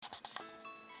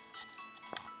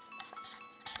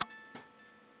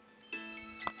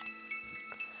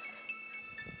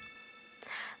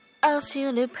dehors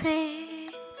sur le pré,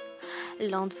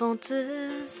 lente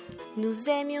venteuse, nous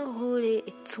aimions rouler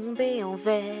et tomber en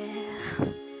verre.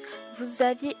 Vous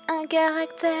aviez un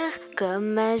caractère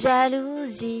comme ma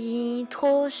jalousie,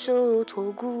 trop chaud,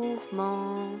 trop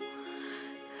gourmand.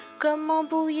 Comment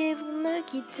pourriez-vous me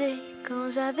quitter quand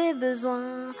j'avais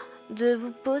besoin de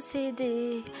vous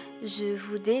posséder? Je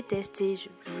vous détestais, je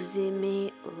vous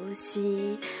aimais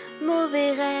aussi.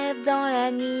 Mauvais rêve dans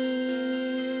la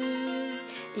nuit.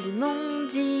 Ils m'ont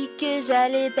dit que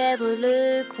j'allais perdre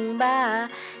le combat,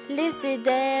 laisser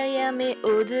derrière mes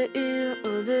hauts de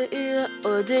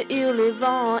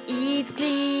Hurlevent,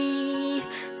 Heathcliff.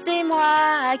 C'est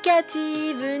moi,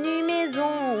 Cathy, venue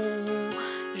maison.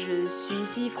 Je suis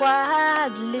si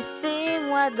froide,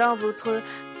 laissez-moi dans votre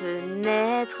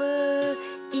fenêtre,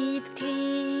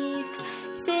 Heathcliff.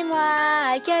 C'est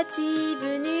moi, Cathy,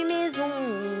 venue maison.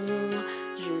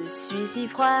 Je suis si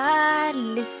froide,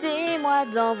 laissez-moi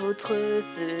dans votre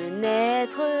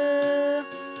fenêtre.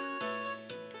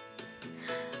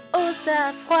 Oh,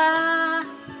 ça froid,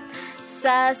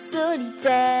 ça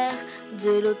solitaire,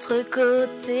 de l'autre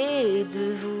côté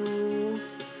de vous.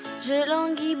 Je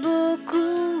languis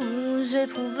beaucoup, je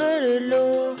trouve le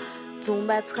lot tombe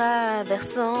à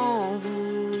traversant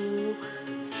vous.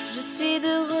 Je suis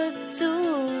de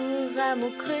retour à mon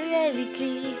cruel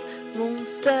Heathcliff, mon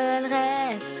seul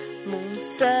rêve, mon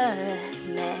seul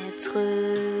maître.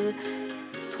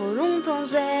 Trop longtemps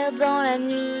j'erre dans la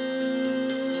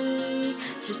nuit.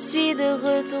 Je suis de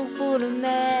retour pour le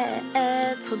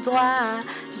maître droit.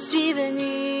 Je suis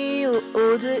venu au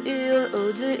haut de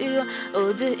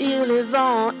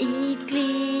Hurlevent,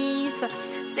 Heathcliff.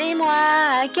 C'est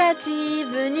moi, Cathy,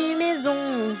 venue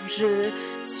maison. Je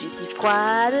suis si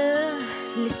froide,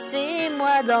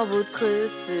 laissez-moi dans votre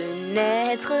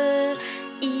fenêtre,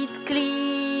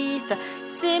 Heathcliff.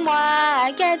 C'est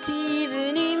moi, Cathy,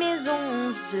 venue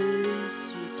maison. Je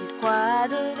suis si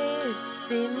froide,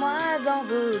 laissez-moi dans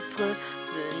votre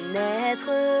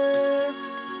fenêtre.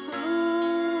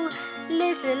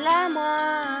 Laissez-la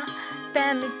moi,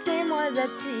 permettez-moi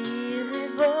d'attirer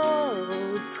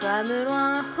votre âme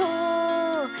loin.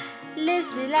 Oh,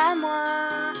 laissez-la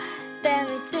moi,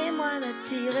 permettez-moi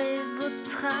d'attirer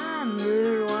votre âme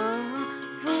loin.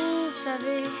 Vous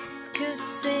savez que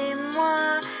c'est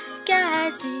moi,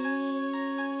 Cathy.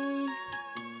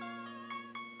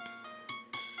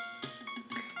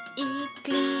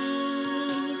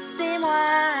 Heathcliff, c'est moi,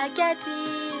 Cathy,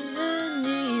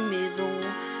 venue maison.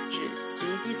 Je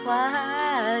suis si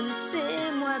froide,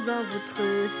 laissez-moi dans votre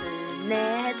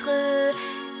fenêtre,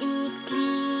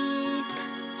 Heathcliff.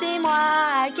 C'est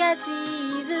moi, Cathy,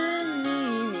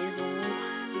 venue maison.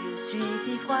 Je suis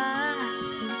si froide,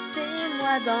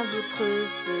 laissez-moi dans votre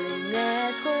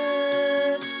fenêtre.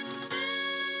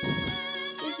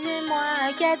 C'est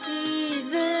moi, Cathy,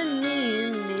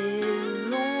 venue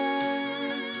maison.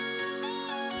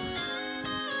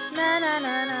 Na na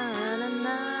na na na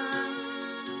na.